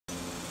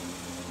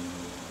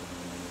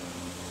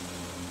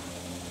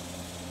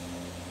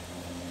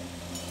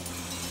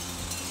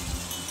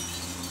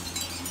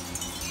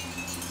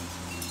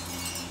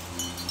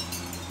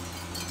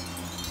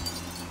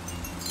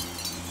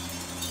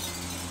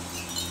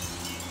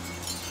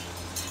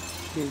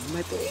Here's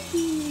my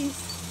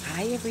babies.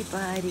 Hi,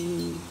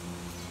 everybody.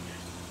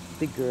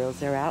 The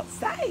girls are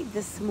outside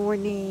this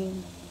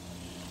morning.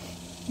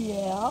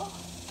 Yeah.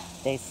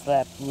 They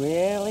slept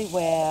really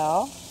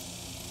well.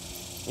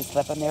 They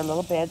slept on their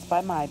little beds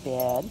by my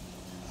bed.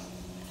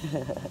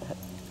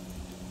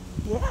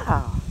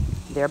 Yeah.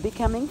 They're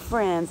becoming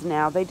friends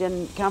now. They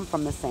didn't come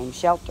from the same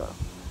shelter.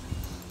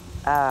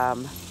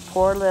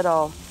 Poor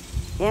little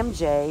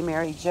MJ,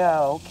 Mary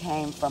Jo,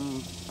 came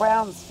from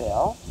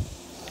Brownsville.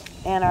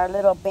 And our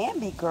little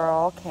Bambi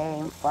girl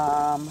came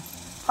from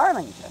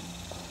Harlingen.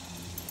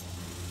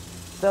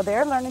 So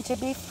they're learning to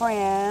be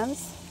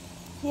friends.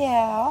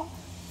 Yeah.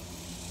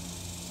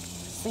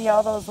 See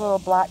all those little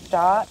black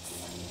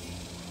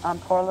dots on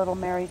poor little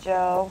Mary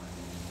Jo?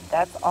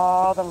 That's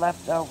all the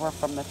leftover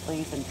from the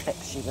fleas and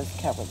ticks she was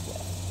covered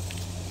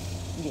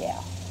with.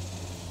 Yeah.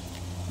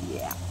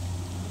 Yeah.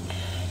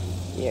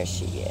 There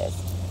she is.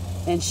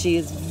 And she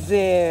is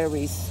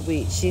very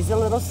sweet. She's a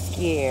little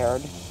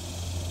scared.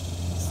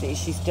 See,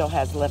 she still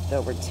has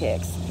leftover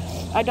ticks.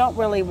 I don't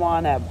really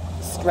want to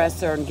stress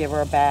her and give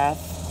her a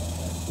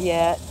bath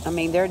yet. I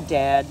mean, they're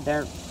dead.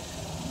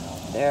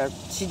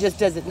 She just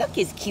doesn't look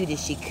as cute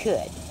as she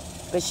could.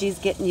 But she's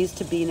getting used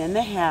to being in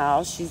the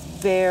house. She's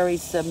very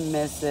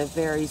submissive,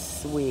 very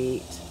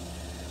sweet.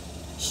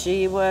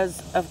 She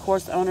was, of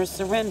course, owner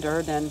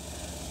surrendered, and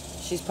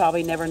she's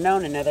probably never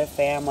known another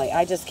family.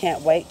 I just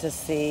can't wait to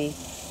see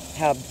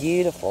how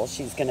beautiful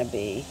she's going to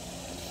be.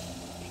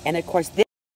 And, of course, this